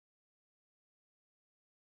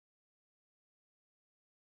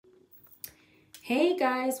Hey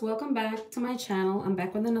guys, welcome back to my channel. I'm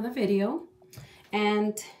back with another video,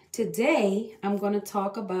 and today I'm going to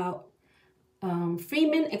talk about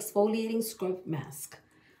FREEMAN exfoliating scrub mask.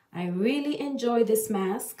 I really enjoy this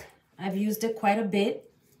mask. I've used it quite a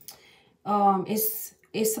bit. It's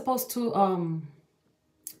supposed to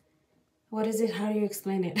what is it? How do you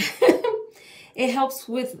explain it? It helps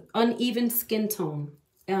with uneven skin tone,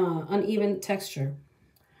 uneven texture.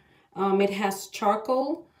 It has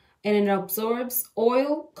charcoal and it absorbs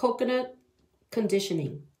oil, coconut,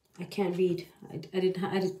 conditioning. I can't read.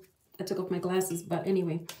 I took off my glasses, but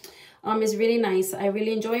anyway, it's really nice. I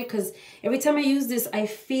really enjoy it because every time I use this, I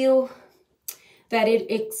feel that it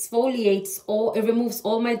exfoliates it removes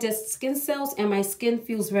all my dead skin cells, and my skin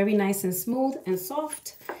feels very nice and smooth and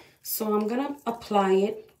soft. So I'm gonna apply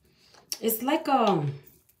it. It's like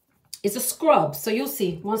it's a scrub. So you'll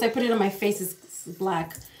see once I put it on my face, it's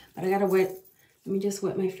black, but I gotta wet. Let me just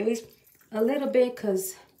wet my face a little bit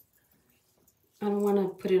because I don't want to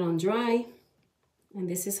put it on dry. And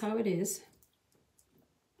this is how it is.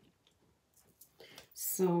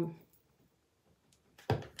 So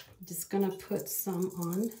I'm just going to put some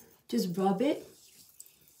on. Just rub it.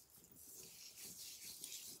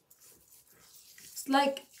 It's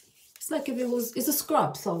like if it was, it's a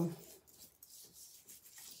scrub, so.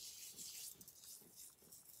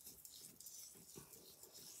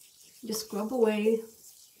 Just scrub away.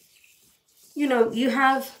 You know, you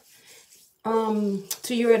have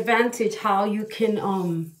to your advantage how you can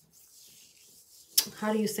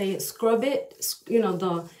how do you say it, scrub it. You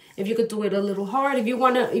know, if you could do it a little hard, if you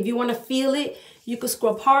wanna feel it, you could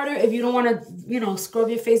scrub harder. If you don't wanna, you know, scrub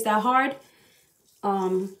your face that hard,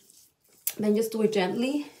 then just do it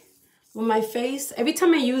gently on my face. Every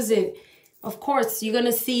time I use it, of course you're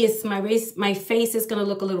gonna see it's my face is gonna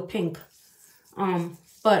look a little pink,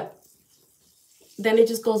 but then it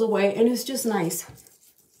just goes away and it's just nice.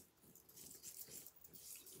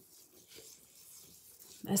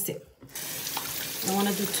 That's it. I don't want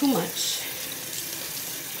to do too much.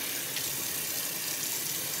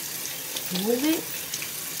 Move it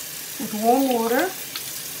with warm water.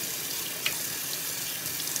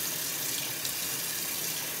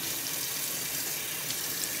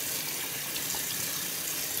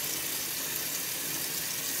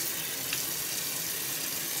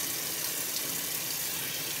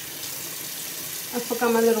 I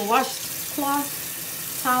forgot my little washcloth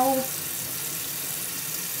towel.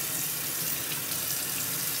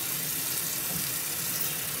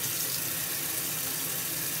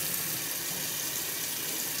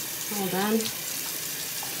 Hold on.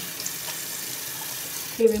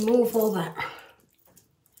 We remove all that.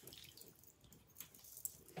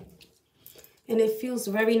 And it feels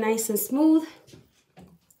very nice and smooth.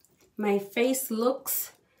 My face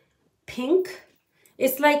looks pink.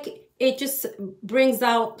 It's like it just brings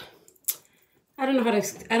out, I don't know how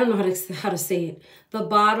to say it. The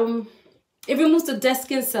bottom, it removes the dead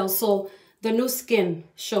skin cells, so the new skin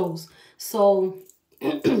shows. So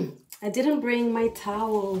I didn't bring my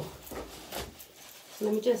towel.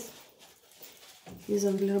 Let me just use a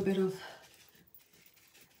little bit of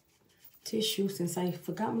tissue since I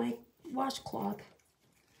forgot my washcloth.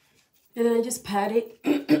 And then I just pat it.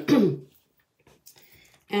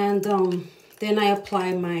 And then I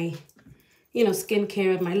apply my, you know,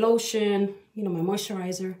 skincare, my lotion, you know, my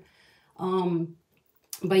moisturizer.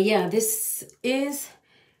 But yeah, this is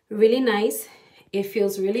really nice. It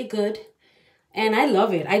feels really good. And I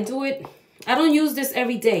love it. I do it. I don't use this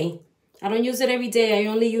every day. I don't use it every day. I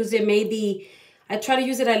only use it I try to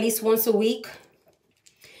use it at least once a week.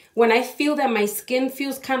 When I feel that my skin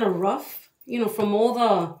feels kind of rough, you know, from all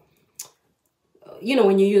the, you know,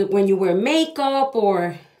 when you wear makeup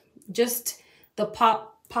or just the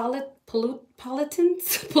pollutants.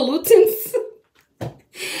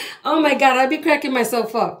 Oh my God, I'd be cracking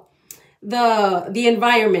myself up. The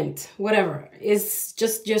environment, whatever, is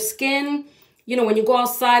just your skin. You know, when you go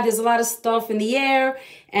outside, there's a lot of stuff in the air,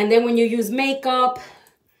 and then when you use makeup,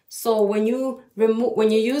 so when you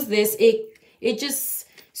use this, it just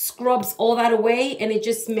scrubs all that away, and it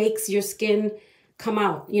just makes your skin come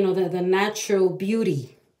out, you know, the natural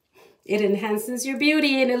beauty. It enhances your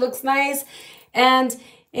beauty and it looks nice, and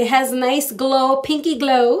it has a nice glow, pinky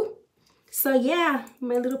glow. So yeah,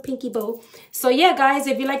 my little pinky bow. So yeah, guys,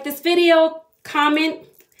 if you like this video, comment,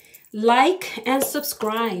 like, and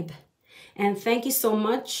subscribe. And thank you so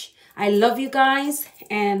much. I love you guys,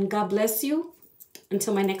 and God bless you.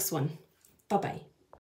 Until my next one. Bye-bye.